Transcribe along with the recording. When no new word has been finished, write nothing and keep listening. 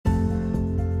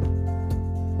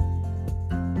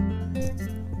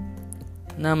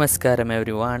Namaskaram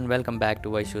everyone, welcome back to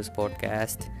Vaishu's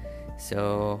podcast.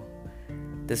 So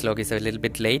this log is a little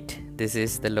bit late. This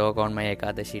is the log on my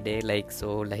Ekadashi day, like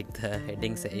the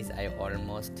heading says, I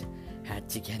almost had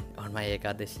chicken on my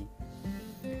Ekadashi.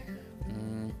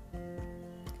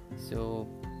 So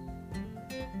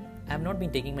I have not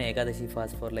been taking my Ekadashi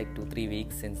fast for like 2-3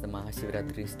 weeks since the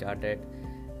Mahashivratri started,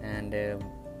 and the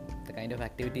kind of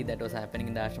activity that was happening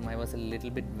in the ashram, I was a little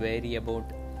bit wary about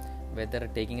whether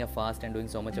taking a fast and doing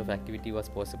so much of activity was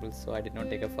possible, so I did not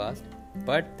take a fast.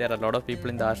 But there are a lot of people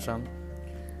in the ashram,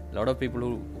 a lot of people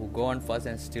who go on fast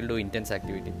and still do intense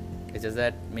activity. It's just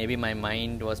that maybe my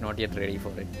mind was not yet ready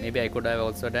for it. Maybe I could have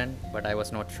also done, but I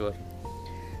was not sure.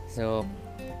 So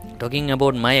talking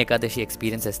about my Ekadashi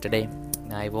experience yesterday,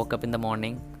 I woke up in the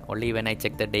morning. Only when I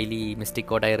checked the daily mystic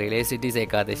code I realized it is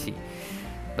Ekadashi.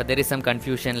 But there is some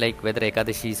confusion like whether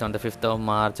Ekadashi is on the 5th of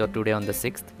March or today on the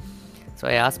 6th. So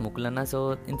I asked Mukulana,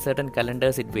 so in certain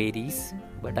calendars it varies,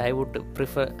 but I would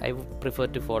prefer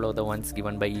to follow the ones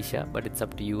given by Isha, but it's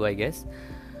up to you, I guess.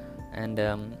 And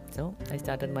so I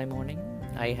started my morning.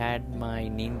 I had my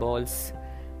neem balls,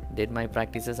 did my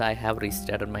practices. I have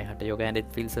restarted my Hatha Yoga and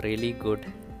it feels really good,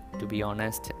 to be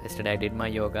honest. Yesterday I did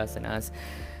my yogasanas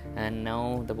and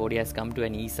now the body has come to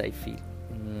an ease, I feel.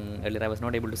 Earlier I was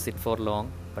not able to sit for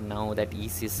long, but now that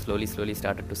ease is slowly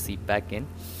started to seep back in.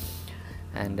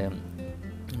 And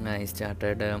I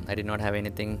started, I did not have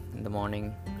anything in the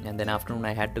morning, and then afternoon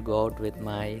I had to go out with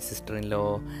my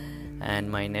sister-in-law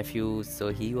and my nephew. So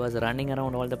he was running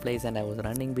around all the place and I was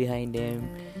running behind him,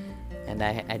 and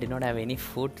I did not have any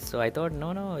food, so I thought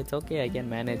no, it's okay, I can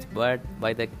manage. But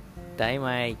by the time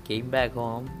I came back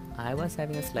home, I was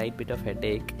having a slight bit of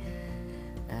headache,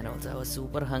 and also I was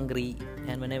super hungry.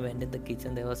 And when I went in the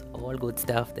kitchen, there was all good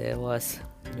stuff. There was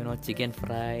chicken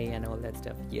fry and all that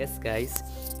stuff. Yes guys,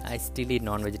 I still eat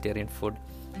non-vegetarian food.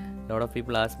 A lot of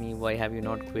people ask me, why have you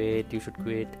not quit? You should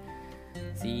quit.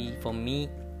 See, for me,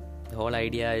 the whole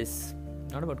idea is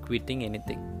not about quitting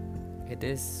anything. It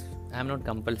is, I'm not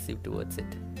compulsive towards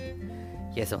it.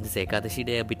 Yes, on this Ekadashi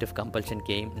day a bit of compulsion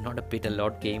came. Not a bit, a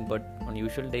lot came. But on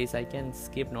usual days I can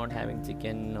skip not having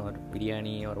chicken or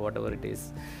biryani or whatever it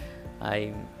is.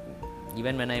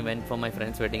 Even when I went for my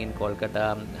friend's wedding in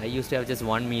Kolkata, I used to have just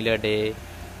one meal a day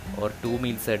or 2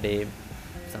 meals a day.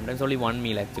 Sometimes only one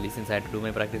meal actually, since I had to do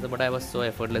my practice. But I was so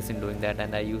effortless in doing that,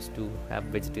 and I used to have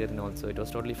vegetarian also. It was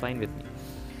totally fine with me.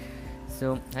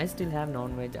 So I still have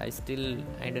non-veg. I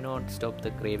do not stop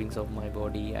the cravings of my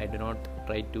body. I do not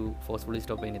try to forcefully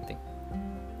stop anything.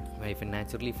 If it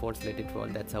naturally falls, let it fall.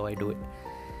 That's how I do it.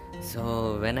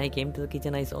 So when I came to the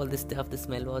kitchen, I saw this stuff. The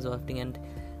smell was wafting, and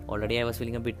already I was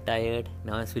feeling a bit tired.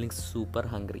 Now I was feeling super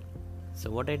hungry. So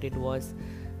what I did was,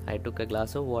 I took a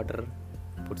glass of water,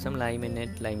 put some lime in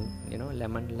it, lime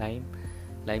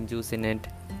juice in it,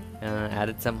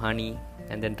 added some honey,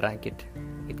 and then drank it.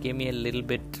 It gave me a little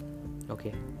bit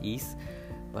ease,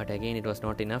 but again it was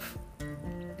not enough.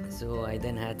 So I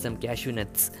then had some cashew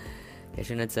nuts.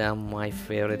 Cashew nuts are my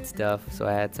favorite stuff, so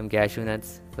I had some cashew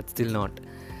nuts, but still not.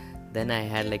 Then I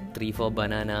had like 3-4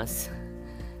 bananas,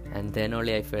 and then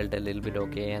only I felt a little bit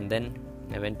okay. And then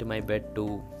I went to my bed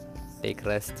to take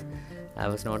rest. I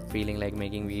was not feeling like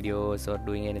making videos or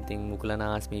doing anything.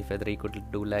 Mukulana asked me whether he could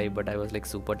do live, but I was like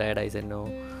super tired. I said no.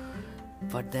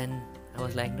 But then I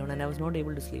was lying down and I was not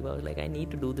able to sleep. I was like, I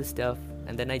need to do this stuff.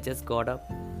 And then I just got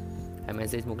up. I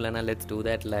messaged Mukulana, let's do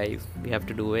that live. We have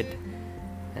to do it.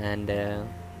 And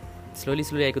slowly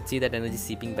I could see that energy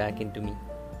seeping back into me.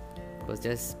 Because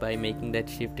just by making that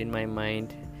shift in my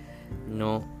mind,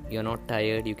 no, you're not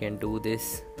tired, you can do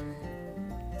this.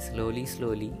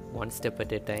 Slowly, one step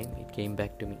at a time, it came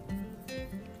back to me.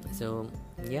 So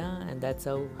yeah, and that's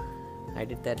how I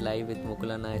did that live with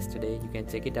Mukulana yesterday. You can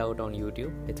check it out on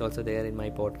YouTube. It's also there in my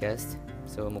podcast.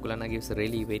 So Mukulana gives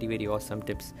really very, very awesome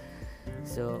tips.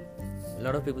 So a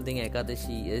lot of people think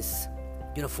Ekadashi is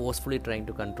forcefully trying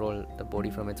to control the body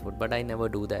from its food, but I never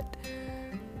do that.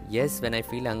 Yes, when I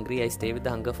feel hungry, I stay with the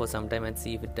hunger for some time and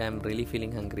see if I'm really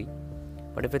feeling hungry.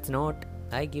 But if it's not,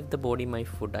 I give the body my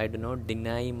food. I do not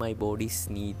deny my body's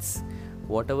needs.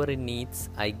 Whatever it needs,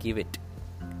 I give it.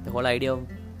 The whole idea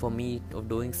for me of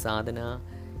doing sadhana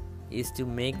is to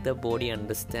make the body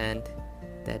understand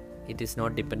that it is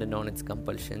not dependent on its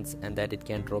compulsions and that it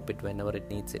can drop it whenever it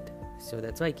needs it. So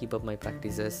that's why I keep up my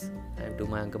practices. I do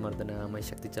my Angamardana, my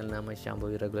Shakti Chalana, my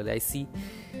Shambhavi regularly. I see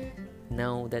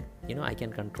now that I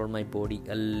can control my body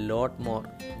a lot more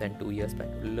than 2 years back.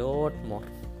 A lot more.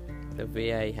 The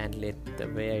way I handle it, the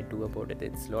way I do about it,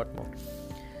 it's a lot more.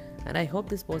 And I hope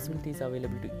this possibility is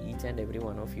available to each and every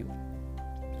one of you.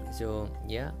 So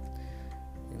yeah,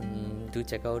 Do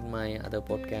check out my other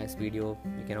podcast video.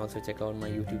 You can also check out my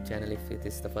YouTube channel if it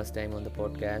is the first time on the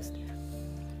podcast.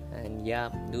 And yeah,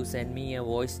 do send me a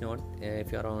voice note.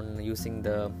 If you're on using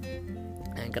the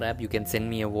Anchor app, you can send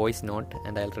me a voice note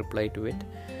and I'll reply to it.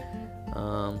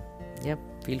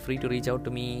 Feel free to reach out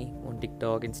to me on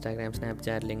TikTok, Instagram,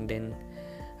 Snapchat, LinkedIn.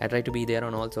 I try to be there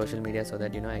on all social media so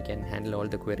that I can handle all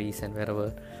the queries and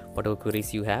whatever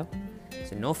queries you have.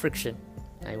 So no friction.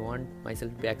 I want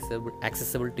myself to be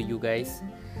accessible to you guys,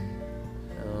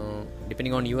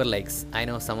 depending on your likes. I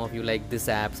know some of you like this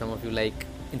app, some of you like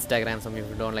Instagram, some of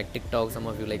you don't like TikTok, some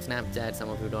of you like Snapchat, some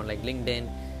of you don't like LinkedIn,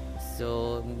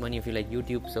 so many of you like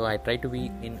YouTube. So I try to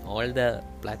be in all the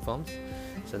platforms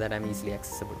so that I'm easily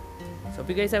accessible. So hope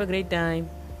you guys have a great time.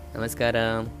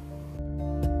 Namaskaram.